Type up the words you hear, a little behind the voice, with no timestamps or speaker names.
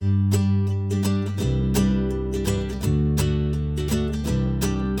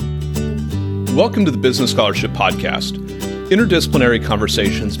Welcome to the Business Scholarship Podcast, interdisciplinary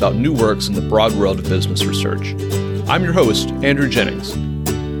conversations about new works in the broad world of business research. I'm your host, Andrew Jennings.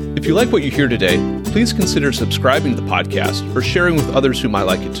 If you like what you hear today, please consider subscribing to the podcast or sharing with others who might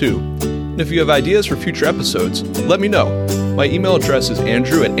like it too. And if you have ideas for future episodes, let me know. My email address is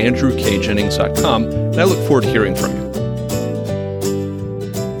andrew@andrewkjennings.com, and I look forward to hearing from you.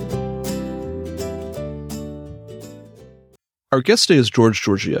 Our guest today is George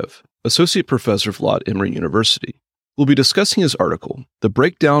Georgiev, Associate Professor of Law at Emory University. We'll be discussing his article, The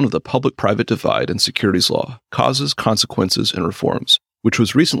Breakdown of the Public-Private Divide in Securities Law, Causes, Consequences, and Reforms, which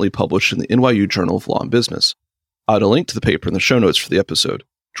was recently published in the NYU Journal of Law and Business. I'll add a link to the paper in the show notes for the episode.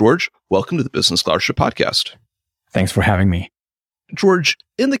 George, welcome to the Business Scholarship Podcast. Thanks for having me. George,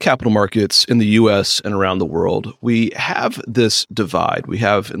 in the capital markets in the U.S. and around the world, we have this divide. We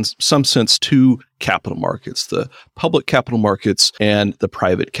have, in some sense, two capital markets, the public capital markets and the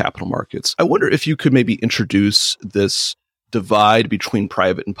private capital markets. I wonder if you could maybe introduce this divide between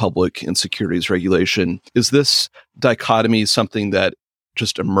private and public in securities regulation. Is this dichotomy something that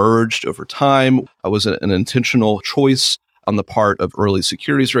just emerged over time? Was it an intentional choice on the part of early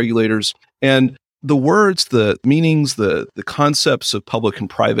securities regulators? And the words, the meanings, the concepts of public and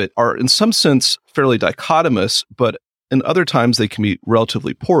private are in some sense fairly dichotomous, but in other times they can be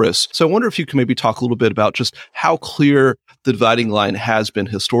relatively porous. So I wonder if you can maybe talk a little bit about just how clear the dividing line has been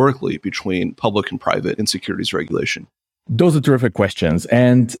historically between public and private in securities regulation. Those are terrific questions.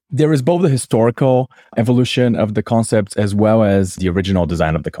 And there is both the historical evolution of the concepts as well as the original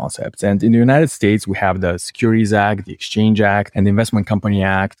design of the concepts. And in the United States, we have the Securities Act, the Exchange Act, and the Investment Company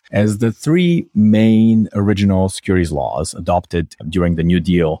Act as the three main original securities laws adopted during the New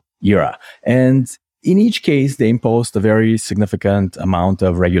Deal era. And in each case, they imposed a very significant amount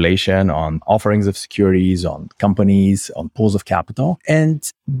of regulation on offerings of securities, on companies, on pools of capital. And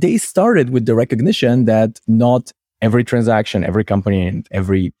they started with the recognition that not every transaction, every company, and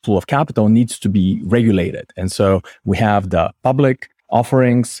every pool of capital needs to be regulated. And so we have the public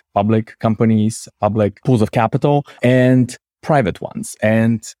offerings, public companies, public pools of capital, and private ones.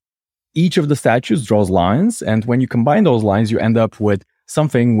 And each of the statutes draws lines. And when you combine those lines, you end up with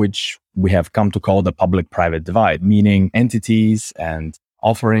something which we have come to call the public-private divide, meaning entities and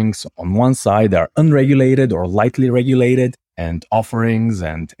offerings on one side are unregulated or lightly regulated, and offerings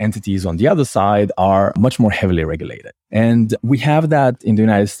and entities on the other side are much more heavily regulated. And we have that in the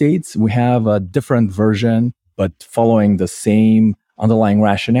United States. We have a different version, but following the same underlying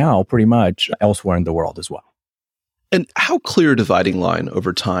rationale pretty much elsewhere in the world as well. And how clear a dividing line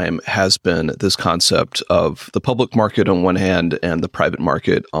over time has been this concept of the public market on one hand and the private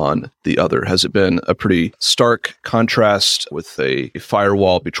market on the other? Has it been a pretty stark contrast with a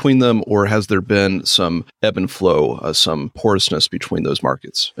firewall between them, or has there been some ebb and flow, some porousness between those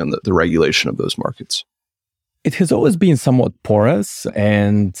markets and the regulation of those markets? It has always been somewhat porous.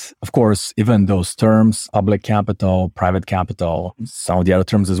 And of course, even those terms, public capital, private capital, some of the other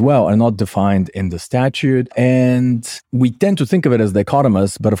terms as well, are not defined in the statute. And we tend to think of it as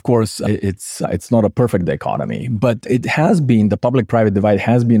dichotomous, but of course, it's not a perfect dichotomy. But it has been, the public-private divide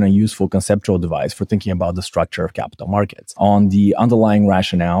has been a useful conceptual device for thinking about the structure of capital markets on the underlying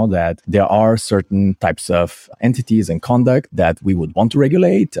rationale that there are certain types of entities and conduct that we would want to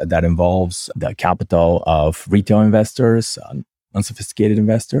regulate that involves the capital of retail investors, unsophisticated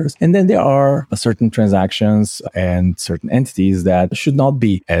investors. And then there are certain transactions and certain entities that should not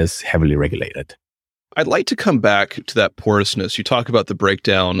be as heavily regulated. I'd like to come back to that porousness. You talk about the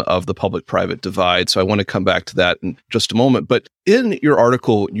breakdown of the public-private divide, so I want to come back to that in just a moment. But in your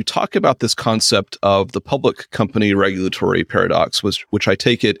article, you talk about this concept of the public company regulatory paradox, which I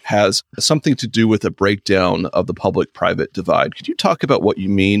take it has something to do with a breakdown of the public-private divide. Could you talk about what you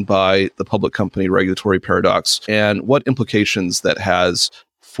mean by the public company regulatory paradox and what implications that has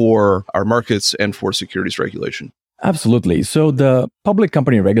for our markets and for securities regulation? Absolutely. So the public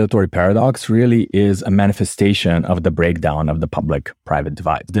company regulatory paradox really is a manifestation of the breakdown of the public-private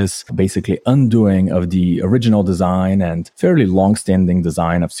divide. This basically undoing of the original design and fairly long-standing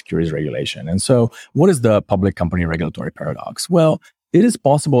design of securities regulation. And so what is the public company regulatory paradox? Well, it is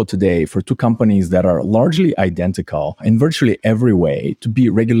possible today for two companies that are largely identical in virtually every way to be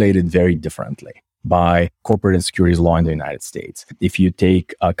regulated very differently. by corporate and securities law in the United States. If you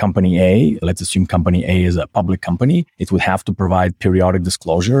take company A, let's assume company A is a public company, it would have to provide periodic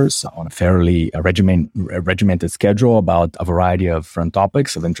disclosures on a fairly regimented schedule about a variety of different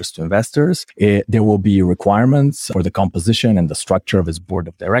topics of interest to investors. There will be requirements for the composition and the structure of its board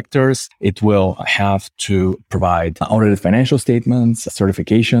of directors. It will have to provide audited financial statements,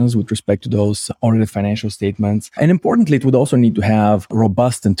 certifications with respect to those audited financial statements. And importantly, it would also need to have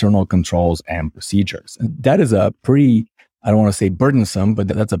robust internal controls and procedures. And that is a pretty, I don't want to say burdensome, but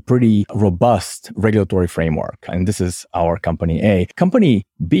that's a pretty robust regulatory framework. And this is our company A. Company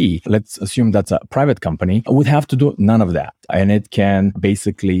B, let's assume that's a private company, would have to do none of that. And it can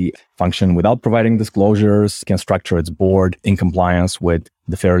basically function without providing disclosures, can structure its board in compliance with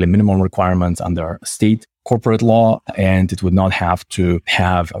the fairly minimum requirements under state corporate law, and it would not have to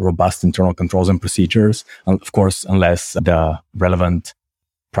have robust internal controls and procedures, of course, unless the relevant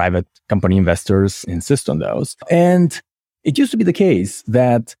private company investors insist on those. And it used to be the case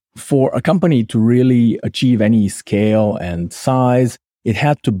that for a company to really achieve any scale and size, it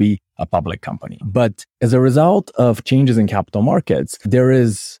had to be a public company. But as a result of changes in capital markets, there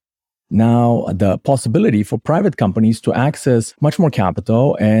is now the possibility for private companies to access much more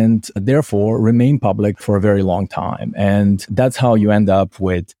capital and therefore remain public for a very long time. And that's how you end up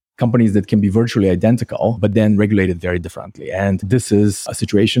with companies that can be virtually identical, but then regulated very differently. And this is a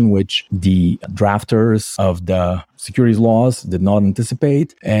situation which the drafters of the securities laws did not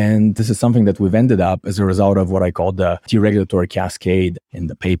anticipate. And this is something that we've ended up as a result of what I call the deregulatory cascade in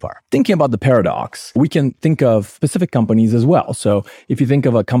the paper. Thinking about the paradox, we can think of specific companies as well. So if you think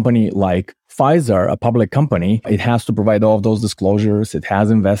of a company like Pfizer, a public company, it has to provide all of those disclosures. It has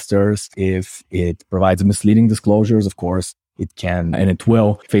investors. If it provides misleading disclosures, of course, it can and it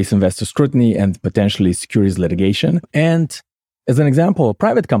will face investor scrutiny and potentially securities litigation. And as an example, a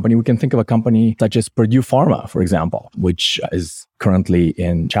private company, we can think of a company such as Purdue Pharma, for example, which is currently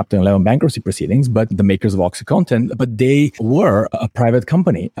in Chapter 11 bankruptcy proceedings, but the makers of OxyContin, but they were a private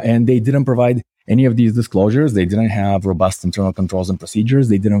company and they didn't provide any of these disclosures. They didn't have robust internal controls and procedures.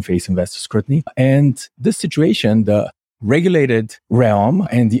 They didn't face investor scrutiny. And this situation, the regulated realm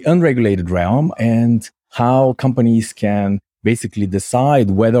and the unregulated realm, and how companies can basically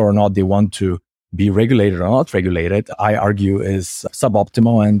decide whether or not they want to be regulated or not regulated, I argue is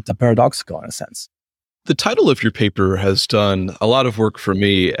suboptimal and paradoxical in a sense. The title of your paper has done a lot of work for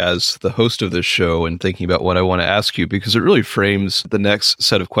me as the host of this show and thinking about what I want to ask you, because it really frames the next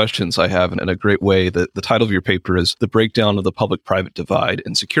set of questions I have in a great way. The title of your paper is The Breakdown of the Public-Private Divide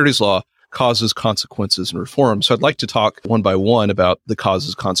in Securities Law, Causes, Consequences, and Reforms. So I'd like to talk one by one about the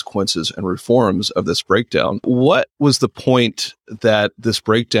causes, consequences, and reforms of this breakdown. What was the point that this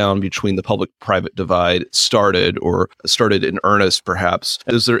breakdown between the public-private divide started in earnest, perhaps?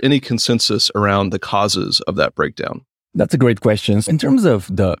 Is there any consensus around the causes of that breakdown? That's a great question. In terms of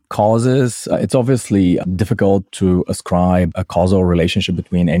the causes, it's obviously difficult to ascribe a causal relationship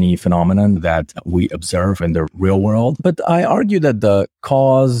between any phenomenon that we observe in the real world. But I argue that the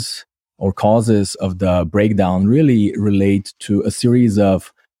causes of the breakdown really relate to a series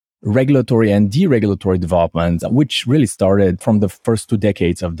of regulatory and deregulatory developments, which really started from the first 2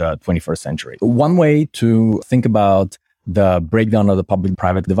 decades of the 21st century. One way to think about the breakdown of the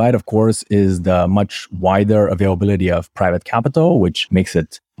public-private divide, of course, is the much wider availability of private capital, which makes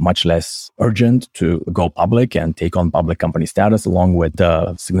it much less urgent to go public and take on public company status, along with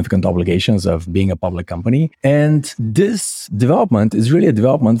the significant obligations of being a public company. And this development is really a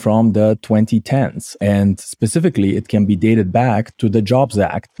development from the 2010s. And specifically, it can be dated back to the Jobs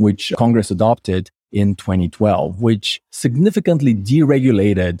Act, which Congress adopted in 2012, which significantly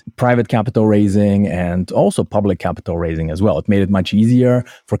deregulated private capital raising and also public capital raising as well. It made it much easier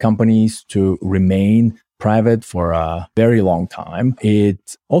for companies to remain private for a very long time.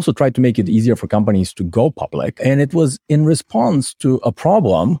 It also tried to make it easier for companies to go public. And it was in response to a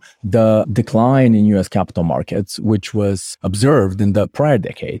problem, the decline in US capital markets, which was observed in the prior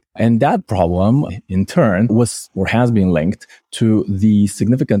decade. And that problem, in turn, was or has been linked to the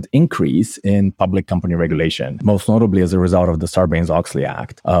significant increase in public company regulation, most notably as a result of the Sarbanes-Oxley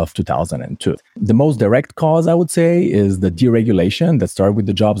Act of 2002. The most direct cause, I would say, is the deregulation that started with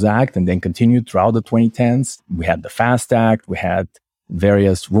the Jobs Act and then continued throughout the 2010s. We had the FAST Act, we had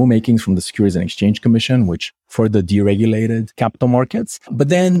various rulemakings from the Securities and Exchange Commission, which further deregulated capital markets. But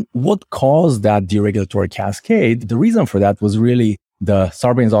then what caused that deregulatory cascade? The reason for that was really the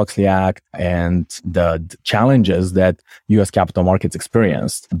Sarbanes-Oxley Act and the challenges that U.S. capital markets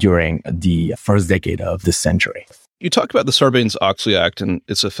experienced during the first decade of this century. You talk about the Sarbanes-Oxley Act and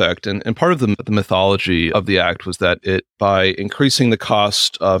its effect, and part of the mythology of the act was that it, by increasing the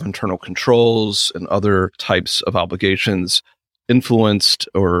cost of internal controls and other types of obligations, influenced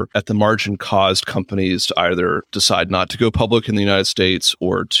or at the margin caused companies to either decide not to go public in the United States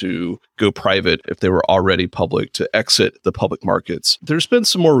or to go private if they were already public, to exit the public markets. There's been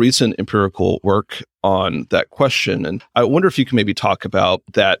some more recent empirical work on that question, and I wonder if you can maybe talk about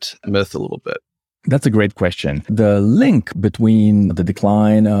that myth a little bit. That's a great question. The link between the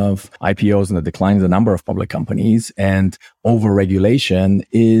decline of IPOs and the decline in the number of public companies and overregulation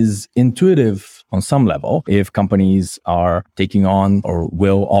is intuitive on some level. If companies are taking on or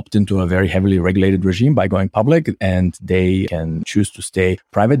will opt into a very heavily regulated regime by going public and they can choose to stay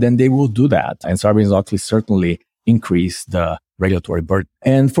private, then they will do that. And Sarbanes-Oxley certainly increased the regulatory burden.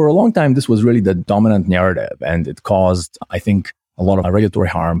 And for a long time, this was really the dominant narrative, and it caused, I think, a lot of regulatory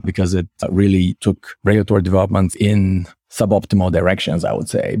harm because it really took regulatory developments in suboptimal directions, I would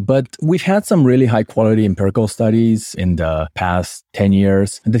say. But we've had some really high quality empirical studies in the past 10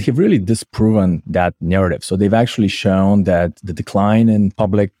 years that have really disproven that narrative. So they've actually shown that the decline in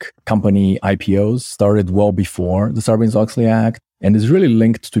public company IPOs started well before the Sarbanes-Oxley Act, and is really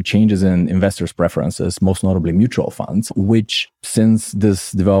linked to changes in investors' preferences, most notably mutual funds, which since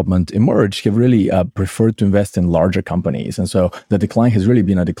this development emerged have really preferred to invest in larger companies. And so the decline has really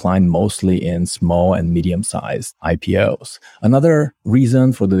been a decline mostly in small and medium-sized IPOs. Another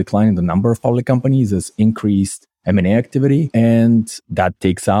reason for the decline in the number of public companies is increased M&A activity, and that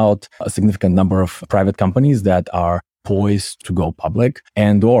takes out a significant number of private companies that are poised to go public,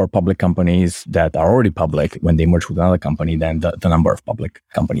 and or public companies that are already public. When they merge with another company, then the number of public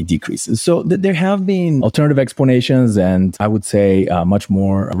company decreases. So there have been alternative explanations, and I would say much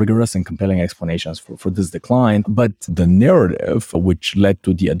more rigorous and compelling explanations for this decline. But the narrative which led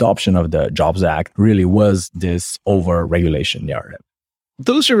to the adoption of the Jobs Act really was this over-regulation narrative.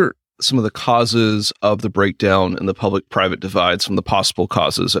 Those are some of the causes of the breakdown in the public-private divide, some of the possible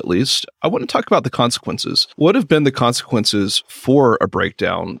causes at least. I want to talk about the consequences. What have been the consequences for a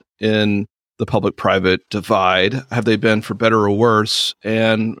breakdown in the public-private divide? Have they been for better or worse?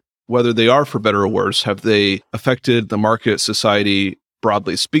 And whether they are for better or worse, have they affected the market, society,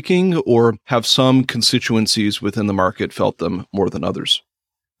 broadly speaking, or have some constituencies within the market felt them more than others?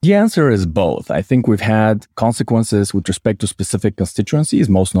 The answer is both. I think we've had consequences with respect to specific constituencies,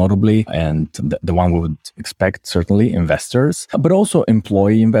 most notably, and the one we would expect, certainly, investors, but also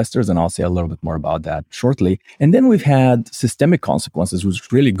employee investors, and I'll say a little bit more about that shortly. And then we've had systemic consequences,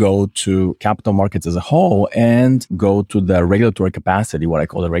 which really go to capital markets as a whole and go to the regulatory capacity, what I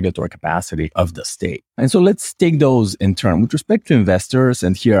call the regulatory capacity of the state. And so let's take those in turn. With respect to investors,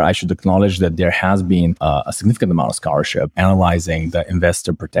 and here I should acknowledge that there has been a significant amount of scholarship analyzing the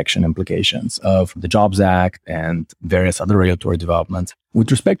investor protection implications of the Jobs Act and various other regulatory developments.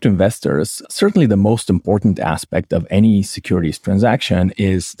 With respect to investors, certainly the most important aspect of any securities transaction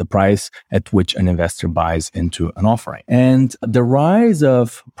is the price at which an investor buys into an offering. And the rise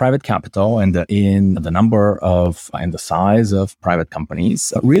of private capital and in the number of and the size of private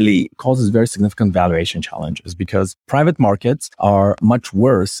companies really causes very significant valuation challenges, because private markets are much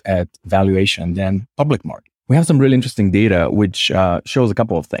worse at valuation than public markets. We have some really interesting data which shows a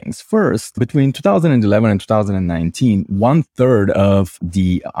couple of things. First, between 2011 and 2019, 1/3 of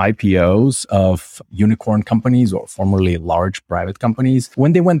the IPOs of unicorn companies, or formerly large private companies,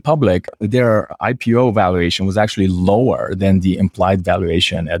 when they went public, their IPO valuation was actually lower than the implied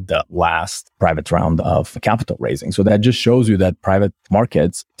valuation at the last private round of capital raising. So that just shows you that private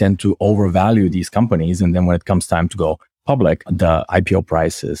markets tend to overvalue these companies. And then when it comes time to go public, the IPO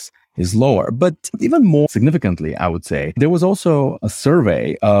prices is lower. But even more significantly, I would say, there was also a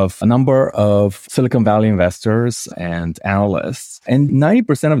survey of a number of Silicon Valley investors and analysts, and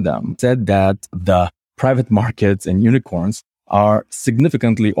 90% of them said that the private markets and unicorns are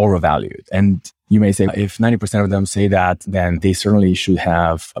significantly overvalued. And you may say, if 90% of them say that, then they certainly should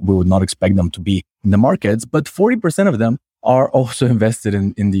have, we would not expect them to be in the markets. But 40% of them are also invested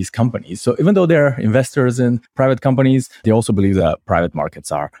in these companies. So even though they're investors in private companies, they also believe that private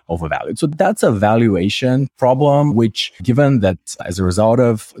markets are overvalued. So that's a valuation problem, which, given that as a result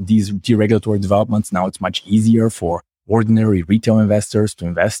of these deregulatory developments, now it's much easier for ordinary retail investors to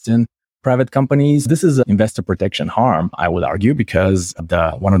invest in private companies. This is an investor protection harm, I would argue, because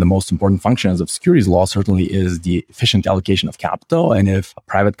one of the most important functions of securities law certainly is the efficient allocation of capital. And if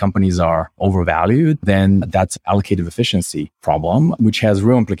private companies are overvalued, then that's an allocative efficiency problem, which has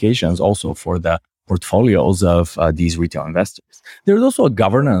real implications also for the portfolios of these retail investors. There's also a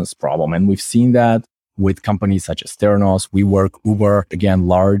governance problem, and we've seen that with companies such as Theranos, WeWork, Uber, again,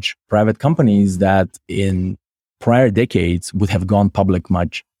 large private companies that in prior decades would have gone public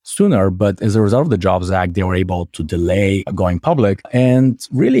much sooner, but as a result of the Jobs Act, they were able to delay going public and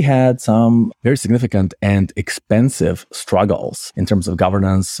really had some very significant and expensive struggles in terms of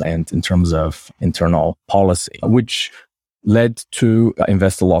governance and in terms of internal policy, which led to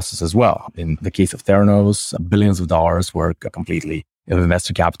investor losses as well. In the case of Theranos, billions of dollars were completely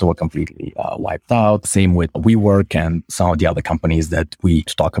investor capital were completely wiped out. Same with WeWork and some of the other companies that we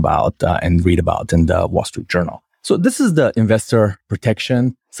talk about and read about in the Wall Street Journal. So this is the investor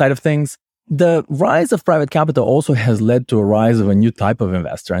protection side of things. The rise of private capital also has led to a rise of a new type of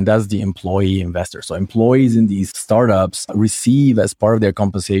investor, and that's the employee investor. So employees in these startups receive as part of their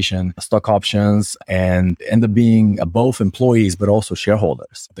compensation stock options and end up being both employees, but also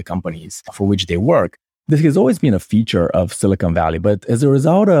shareholders of the companies for which they work. This has always been a feature of Silicon Valley, but as a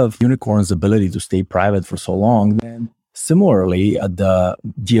result of unicorns' ability to stay private for so long, then similarly,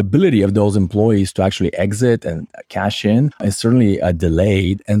 the ability of those employees to actually exit and cash in is certainly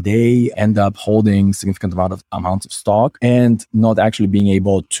delayed, and they end up holding significant amounts of stock and not actually being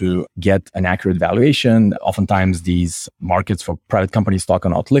able to get an accurate valuation. Oftentimes, these markets for private company stock are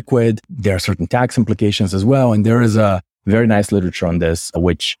not liquid. There are certain tax implications as well, and there is a very nice literature on this,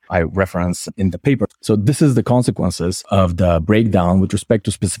 which I reference in the paper. So this is the consequences of the breakdown with respect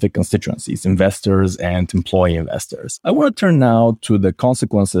to specific constituencies, investors and employee investors. I want to turn now to the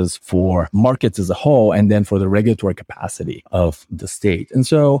consequences for markets as a whole and then for the regulatory capacity of the state. And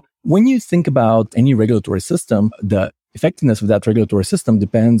so when you think about any regulatory system, the effectiveness of that regulatory system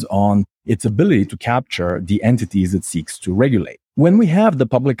depends on its ability to capture the entities it seeks to regulate. When we have the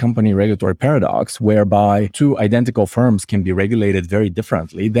public company regulatory paradox, whereby two identical firms can be regulated very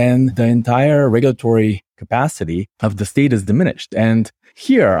differently, then the entire regulatory capacity of the state is diminished. And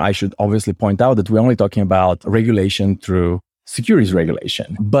here, I should obviously point out that we're only talking about regulation through securities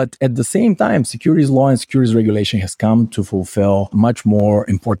regulation. But at the same time, securities law and securities regulation has come to fulfill much more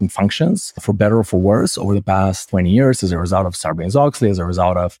important functions, for better or for worse, over the past 20 years as a result of Sarbanes-Oxley, as a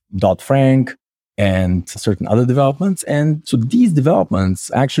result of Dodd-Frank, and certain other developments. And so these developments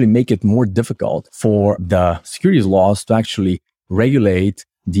actually make it more difficult for the securities laws to actually regulate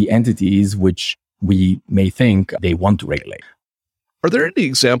the entities which we may think they want to regulate. Are there any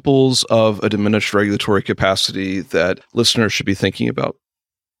examples of a diminished regulatory capacity that listeners should be thinking about?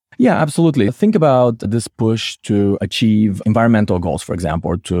 Yeah, absolutely. Think about this push to achieve environmental goals, for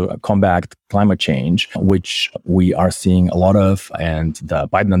example, or to combat climate change, which we are seeing a lot of, and the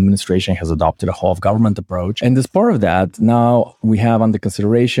Biden administration has adopted a whole of government approach. And as part of that, now we have under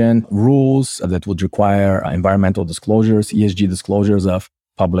consideration rules that would require environmental disclosures, ESG disclosures of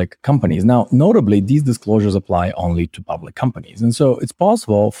public companies. Now, notably, these disclosures apply only to public companies. And so it's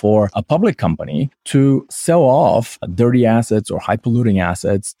possible for a public company to sell off dirty assets or high polluting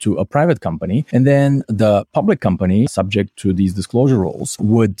assets to a private company. And then the public company, subject to these disclosure rules,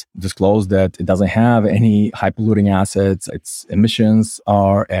 would disclose that it doesn't have any high polluting assets. Its emissions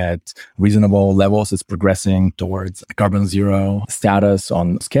are at reasonable levels. It's progressing towards carbon zero status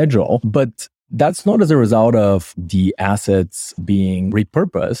on schedule. But that's not as a result of the assets being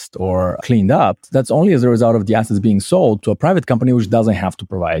repurposed or cleaned up. That's only as a result of the assets being sold to a private company which doesn't have to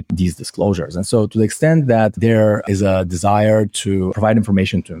provide these disclosures. And so to the extent that there is a desire to provide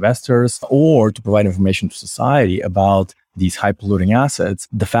information to investors or to provide information to society about these high polluting assets,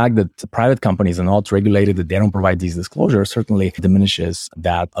 the fact that private companies are not regulated, that they don't provide these disclosures, certainly diminishes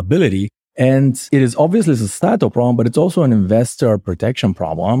that ability. And it is obviously a societal problem, but it's also an investor protection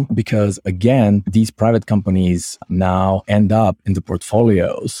problem because, again, these private companies now end up in the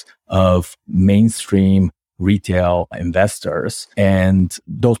portfolios of mainstream retail investors. And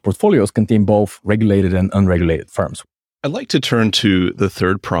those portfolios contain both regulated and unregulated firms. I'd like to turn to the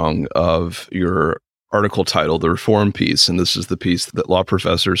third prong of your article title, The Reform Piece. And this is the piece that law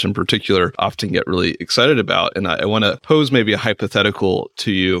professors in particular often get really excited about. And I want to pose maybe a hypothetical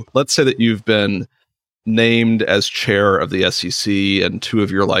to you. Let's say that you've been named as chair of the SEC and two of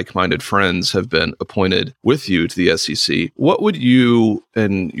your like-minded friends have been appointed with you to the SEC. What would you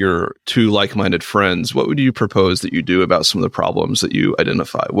and your two like-minded friends, what would you propose that you do about some of the problems that you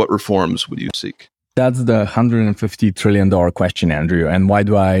identify? What reforms would you seek? That's the $150 trillion question, Andrew. And why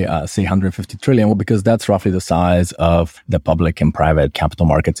do I say 150 trillion? Well, because that's roughly the size of the public and private capital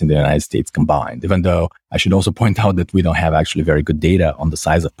markets in the United States combined, even though I should also point out that we don't have actually very good data on the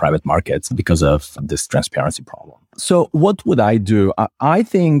size of private markets because of this transparency problem. So what would I do? I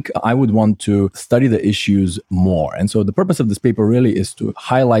think I would want to study the issues more. And so the purpose of this paper really is to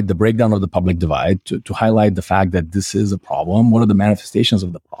highlight the breakdown of the public divide, to highlight the fact that this is a problem. What are the manifestations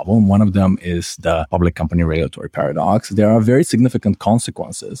of the problem? One of them is the public company regulatory paradox. There are very significant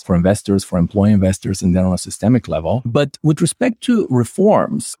consequences for investors, for employee investors, and then on a systemic level. But with respect to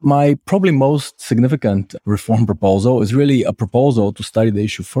reforms, my probably most significant reform proposal is really a proposal to study the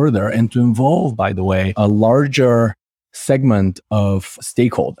issue further and to involve, by the way, a larger segment of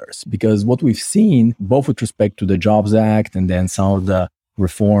stakeholders. Because what we've seen, both with respect to the Jobs Act and then some of the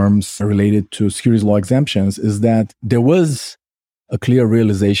reforms related to securities law exemptions, is that there was a clear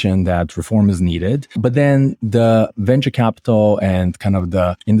realization that reform is needed. But then the venture capital and kind of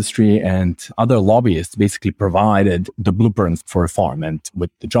the industry and other lobbyists basically provided the blueprints for reform. And with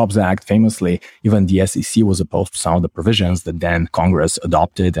the Jobs Act, famously, even the SEC was opposed to some of the provisions that then Congress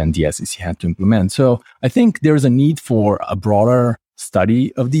adopted and the SEC had to implement. So I think there's a need for a broader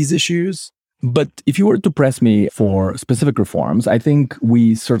study of these issues. But if you were to press me for specific reforms, I think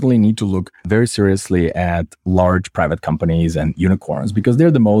we certainly need to look very seriously at large private companies and unicorns, because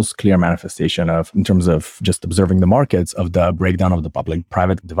they're the most clear manifestation of, in terms of just observing the markets, of the breakdown of the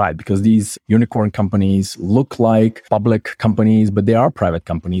public-private divide. Because these unicorn companies look like public companies, but they are private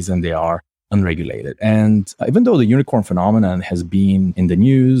companies and they are unregulated. And even though the unicorn phenomenon has been in the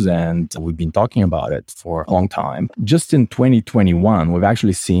news and we've been talking about it for a long time, just in 2021, we've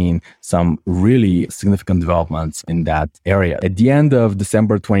actually seen some really significant developments in that area. At the end of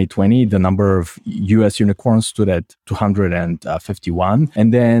December 2020, the number of US unicorns stood at 251.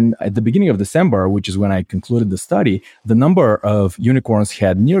 And then at the beginning of December, which is when I concluded the study, the number of unicorns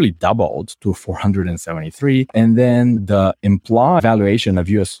had nearly doubled to 473. And then the implied valuation of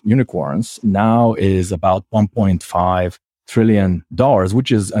US unicorns now is about $1.5 trillion,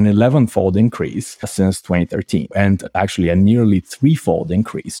 which is an 11-fold increase since 2013, and actually a nearly threefold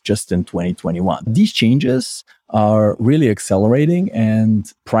increase just in 2021. These changes are really accelerating,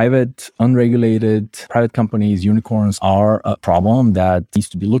 and private, unregulated, private companies, unicorns are a problem that needs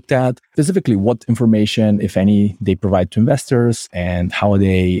to be looked at. Specifically, what information, if any, they provide to investors, and how are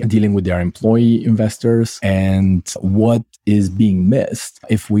they dealing with their employee investors, and what is being missed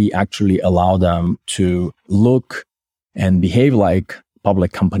if we actually allow them to look and behave like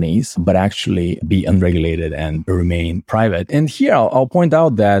public companies, but actually be unregulated and remain private. And here I'll point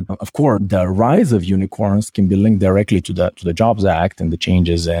out that, of course, the rise of unicorns can be linked directly to the Jobs Act and the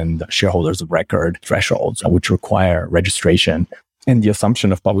changes in the shareholders of record thresholds, which require registration and the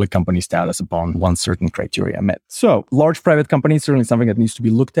assumption of public company status upon one certain criteria met. So large private companies, certainly something that needs to be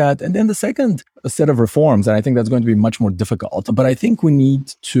looked at. And then the second set of reforms, and I think that's going to be much more difficult, but I think we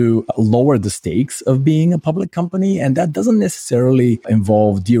need to lower the stakes of being a public company. And that doesn't necessarily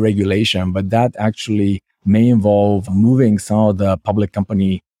involve deregulation, but that actually may involve moving some of the public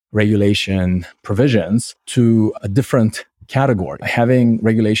company regulation provisions to a different category, having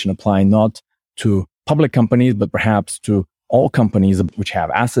regulation apply not to public companies, but perhaps to all companies which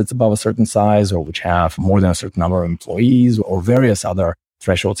have assets above a certain size or which have more than a certain number of employees, or various other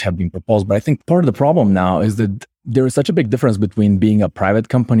thresholds have been proposed. But I think part of the problem now is that there is such a big difference between being a private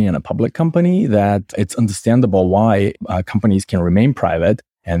company and a public company that it's understandable why companies can remain private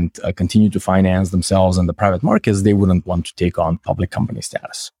and continue to finance themselves in the private markets. They wouldn't want to take on public company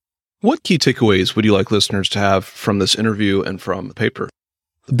status. What key takeaways would you like listeners to have from this interview and from the paper?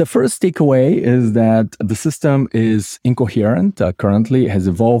 The first takeaway is that the system is incoherent. Currently, it has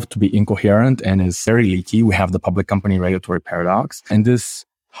evolved to be incoherent and is very leaky. We have the public company regulatory paradox, and this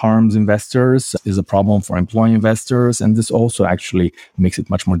harms investors, is a problem for employee investors, and this also actually makes it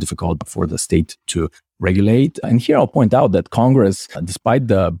much more difficult for the state to regulate. And here I'll point out that Congress, despite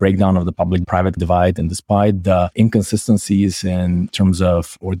the breakdown of the public-private divide and despite the inconsistencies in terms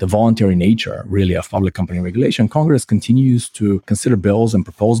of, or the voluntary nature really of public company regulation, Congress continues to consider bills and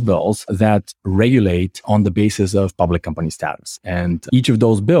propose bills that regulate on the basis of public company status. And each of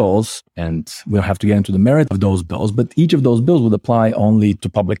those bills, and we'll have to get into the merit of those bills, but each of those bills would apply only to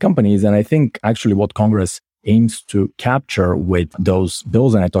public companies. And I think actually what Congress aims to capture with those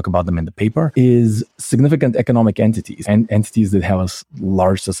bills, and I talk about them in the paper, is significant economic entities and entities that have a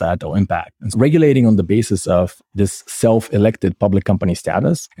large societal impact. And so regulating on the basis of this self-elected public company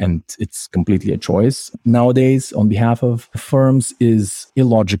status, and it's completely a choice nowadays on behalf of firms, is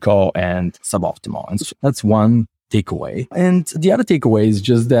illogical and suboptimal. And so that's one takeaway. And the other takeaway is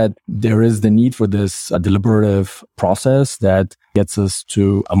just that there is the need for this deliberative process that gets us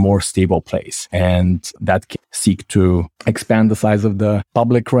to a more stable place. And that can seek to expand the size of the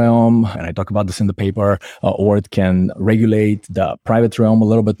public realm, and I talk about this in the paper, or it can regulate the private realm a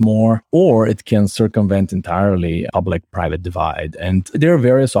little bit more, or it can circumvent entirely a public-private divide. And there are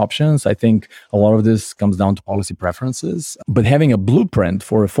various options. I think a lot of this comes down to policy preferences, but having a blueprint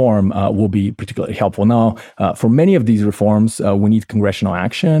for reform will be particularly helpful. Now, for many of these reforms, we need congressional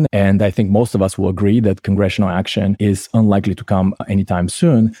action, and I think most of us will agree that congressional action is unlikely to come anytime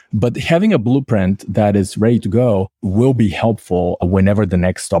soon. But having a blueprint that is ready to go will be helpful whenever the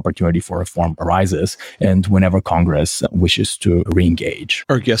next opportunity for reform arises and whenever Congress wishes to re-engage.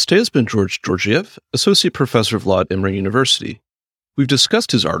 Our guest today has been George Georgiev, Associate Professor of Law at Emory University. We've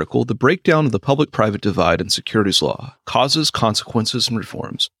discussed his article, The Breakdown of the Public-Private Divide in Securities Law, Causes, Consequences, and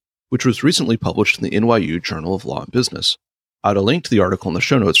Reforms, which was recently published in the NYU Journal of Law and Business. I'll add a link to the article in the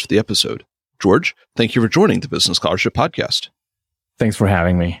show notes for the episode. George, thank you for joining the Business Scholarship Podcast. Thanks for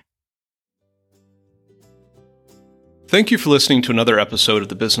having me. Thank you for listening to another episode of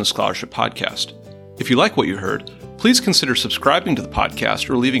the Business Scholarship Podcast. If you like what you heard, please consider subscribing to the podcast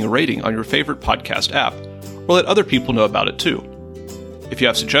or leaving a rating on your favorite podcast app, or let other people know about it too. If you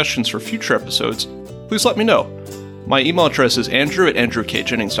have suggestions for future episodes, please let me know. My email address is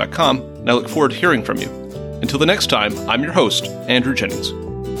andrew@andrewkjennings.com, and I look forward to hearing from you. Until the next time, I'm your host, Andrew Jennings.